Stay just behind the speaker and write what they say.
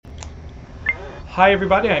Hi,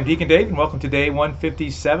 everybody. I'm Deacon Dave, and welcome to day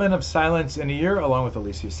 157 of Silence in a Year, along with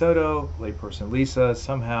Alicia Soto, layperson Lisa.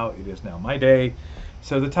 Somehow it is now my day.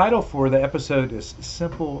 So, the title for the episode is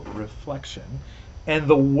Simple Reflection, and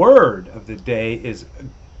the word of the day is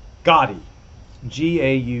Gaudy.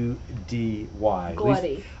 Gaudy.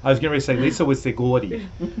 Gaudy. I was going to say Lisa would say Gaudy.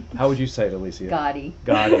 How would you say it, Alicia? Gaudy.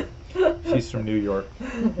 Gaudy. She's from New York.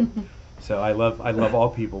 So I love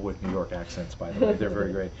all people with New York accents, by the way. They're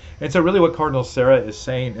very great. And so really what Cardinal Sarah is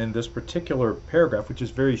saying in this particular paragraph, which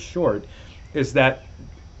is very short, is that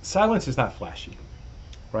silence is not flashy,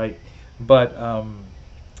 right? But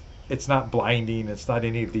it's not blinding. It's not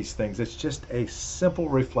any of these things. It's just a simple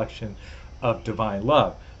reflection of divine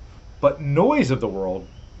love. But noise of the world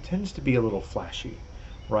tends to be a little flashy,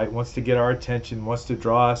 right? Wants to get our attention, wants to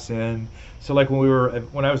draw us in. So like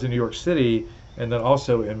when I was in New York City, and then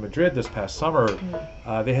also in Madrid this past summer,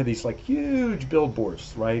 they had these like huge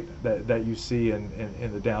billboards, right, that you see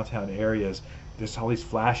in the downtown areas. There's all these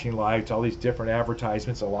flashing lights, all these different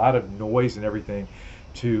advertisements, a lot of noise and everything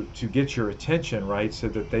to get your attention, right, so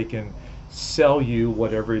that they can sell you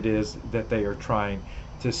whatever it is that they are trying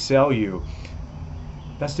to sell you.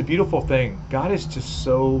 That's the beautiful thing. God is just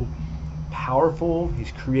so powerful.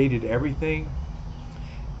 He's created everything,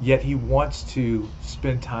 yet he wants to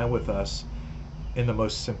spend time with us in the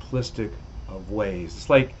most simplistic of ways. It's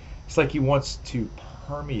like he wants to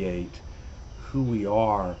permeate who we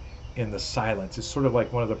are in the silence. It's sort of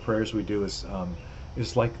like one of the prayers we do is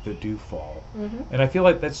like the dew fall. And I feel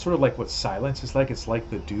like that's sort of like what silence is like. It's like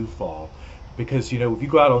the dew fall. Because, if you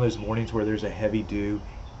go out on those mornings where there's a heavy dew,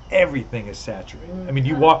 everything is saturated. I mean,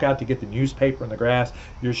 you walk out to get the newspaper in the grass,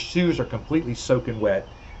 your shoes are completely soaking wet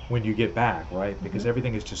when you get back, right? Because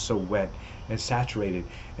everything is just so wet and saturated.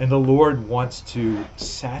 And the Lord wants to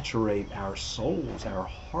saturate our souls, our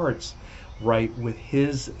hearts, right, with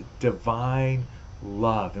his divine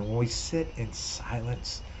love. And when we sit in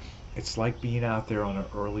silence, it's like being out there on an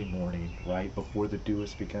early morning, right, before the dew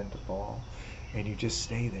has begun to fall. And you just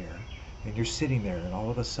stay there. And you're sitting there, and all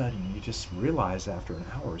of a sudden, you just realize after an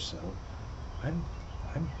hour or so, I'm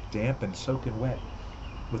damp and soaking wet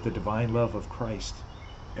with the divine love of Christ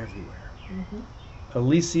everywhere.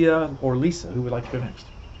 Alicia or Lisa, who would like to go next?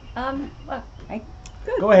 Well,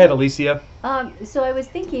 Go ahead, Alicia. so I was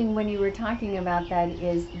thinking when you were talking about that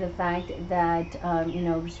is the fact that,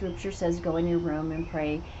 Scripture says go in your room and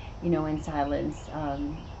pray, in silence.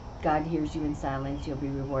 God hears you in silence. You'll be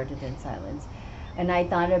rewarded in silence. And I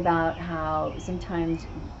thought about how sometimes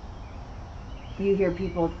you hear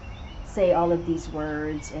people say all of these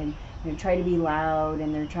words and try to be loud,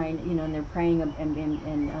 and they're trying, and they're praying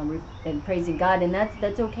and praising God, and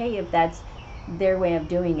that's okay if that's their way of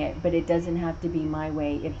doing it, but it doesn't have to be my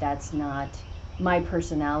way if that's not my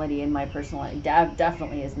personality, and my personality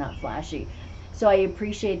definitely is not flashy. So I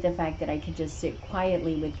appreciate the fact that I can just sit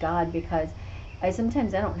quietly with God, because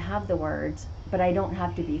sometimes I don't have the words, but I don't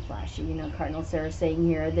have to be flashy. Cardinal Sarah saying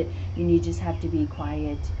here that you just have to be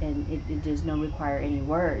quiet, and it does not require any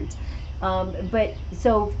words. But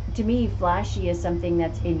so to me, flashy is something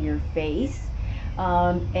that's in your face.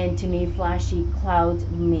 And to me, flashy clouds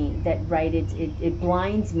me. It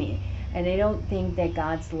blinds me. And I don't think that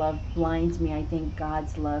God's love blinds me. I think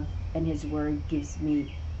God's love and his word gives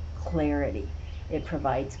me clarity. It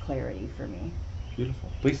provides clarity for me.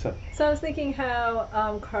 Beautiful. Lisa. So I was thinking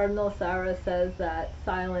how Cardinal Sarah says that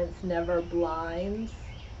silence never blinds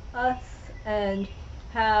us, and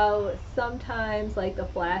how sometimes like the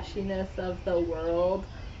flashiness of the world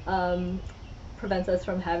prevents us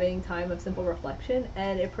from having time of simple reflection,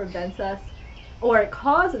 and it prevents us, or it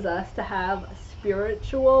causes us to have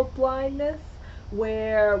spiritual blindness,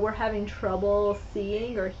 where we're having trouble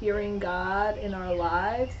seeing or hearing God in our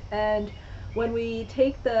lives. And when we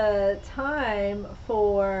take the time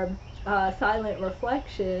for silent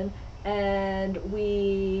reflection and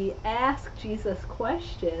we ask Jesus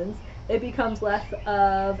questions, it becomes less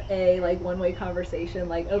of a like one-way conversation,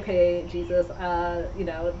 like, okay, Jesus, da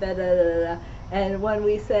da da da. And when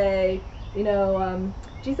we say,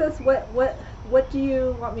 Jesus, what do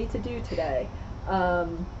you want me to do today?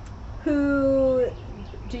 Who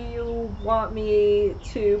do you want me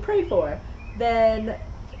to pray for? Then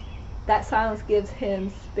that silence gives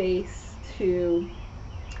him space to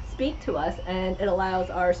speak to us, and it allows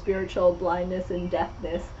our spiritual blindness and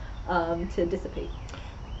deafness to dissipate.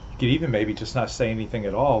 You could even maybe just not say anything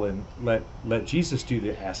at all and let Jesus do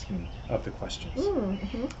the asking of the questions,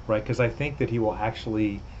 right? Because I think that he will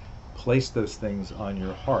actually place those things on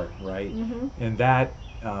your heart, right? And that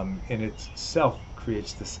in itself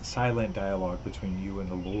creates this silent dialogue between you and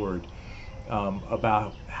the Lord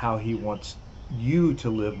about how he wants you to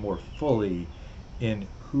live more fully in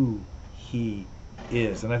who he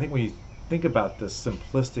is. And I think when you think about the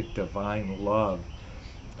simplistic divine love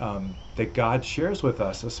that God shares with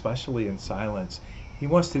us, especially in silence, he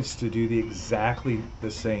wants us to do exactly the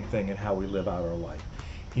same thing in how we live out our life.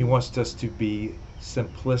 He wants us to be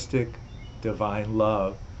simplistic divine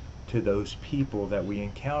love to those people that we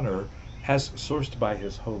encounter as sourced by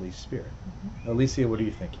his Holy Spirit. Alicia, what are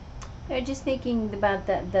you thinking? Just thinking about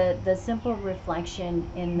the simple reflection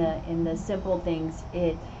in the simple things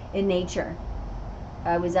in nature.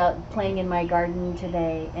 I was out playing in my garden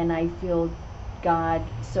today, and I feel God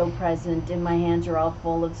so present, and my hands are all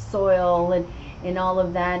full of soil and all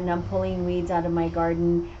of that, and I'm pulling weeds out of my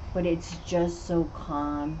garden, but it's just so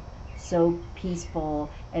calm, so peaceful,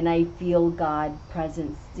 and I feel God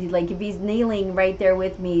presence. Like if he's kneeling right there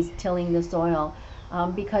with me, he's tilling the soil,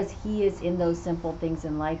 because he is in those simple things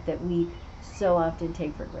in life that we so often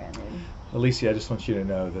take for granted. Alicia, I just want you to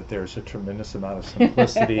know that there's a tremendous amount of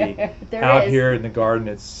simplicity There out is. here in the garden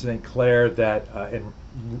at St. Clair that, and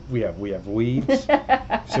we have weeds,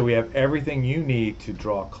 so we have everything you need to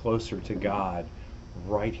draw closer to God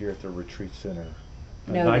right here at the retreat center.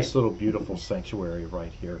 A Noted. nice little beautiful sanctuary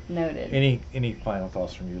right here. Noted. Any final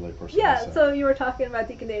thoughts from you, layperson? Yeah, Lisa? so you were talking about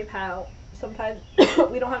Deacon Dave, how sometimes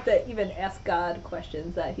we don't have to even ask God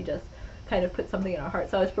questions, that he just kind of puts something in our heart.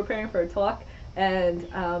 So I was preparing for a talk, and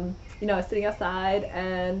I was sitting outside,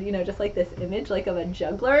 and just like this image like of a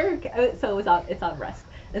juggler, so it's on rest.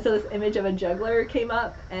 And so this image of a juggler came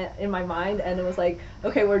up in my mind, and it was like,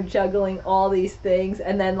 okay, we're juggling all these things,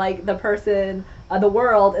 and then like the person, the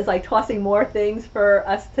world is like tossing more things for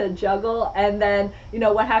us to juggle, and then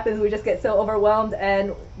what happens? We just get so overwhelmed,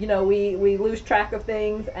 and we lose track of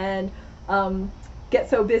things, and get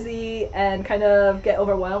so busy and kind of get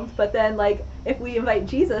overwhelmed. But then like if we invite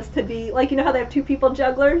Jesus to be like, how they have two people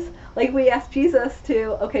jugglers, like we ask Jesus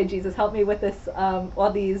to, okay, Jesus, help me with this, all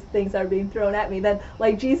these things that are being thrown at me, then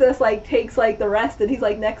like Jesus like takes like the rest, and he's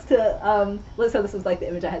like next to so this was like the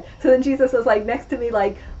image I had, so then Jesus was like next to me,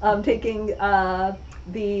 like taking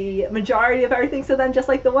the majority of everything, so then just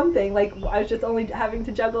like the one thing, like I was just only having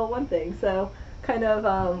to juggle one thing. So kind of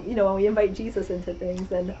when we invite Jesus into things,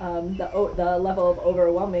 then the level of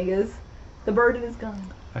overwhelming is, the burden is gone.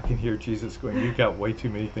 I can hear Jesus going, "You've got way too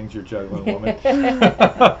many things you're juggling, woman."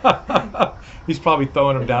 He's probably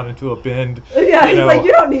throwing them down into a bin. Yeah, he's like,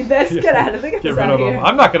 "You don't need this. Get out of it. Get rid of them.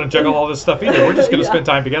 I'm not going to juggle all this stuff either. We're just going to Yeah. spend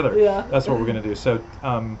time together." Yeah. That's what we're going to do. So,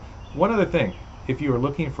 one other thing, if you are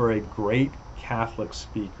looking for a great Catholic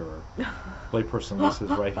speaker, layperson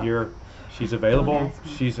Lisa's right here. She's available.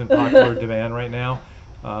 She's in popular demand right now.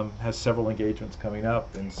 Has several engagements coming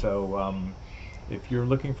up, and so if you're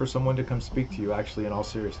looking for someone to come speak to you, actually, in all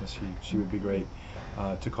seriousness, she would be great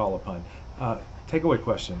to call upon. Takeaway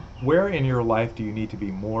question: where in your life do you need to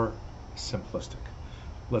be more simplistic?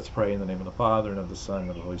 Let's pray in the name of the Father, and of the Son, and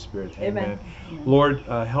of the Holy Spirit. Amen. Lord,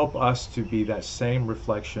 help us to be that same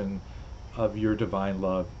reflection of your divine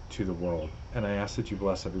love to the world. And I ask that you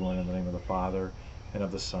bless everyone in the name of the Father, and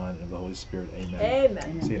of the Son, and of the Holy Spirit. Amen.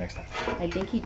 Amen. See you next time. I think he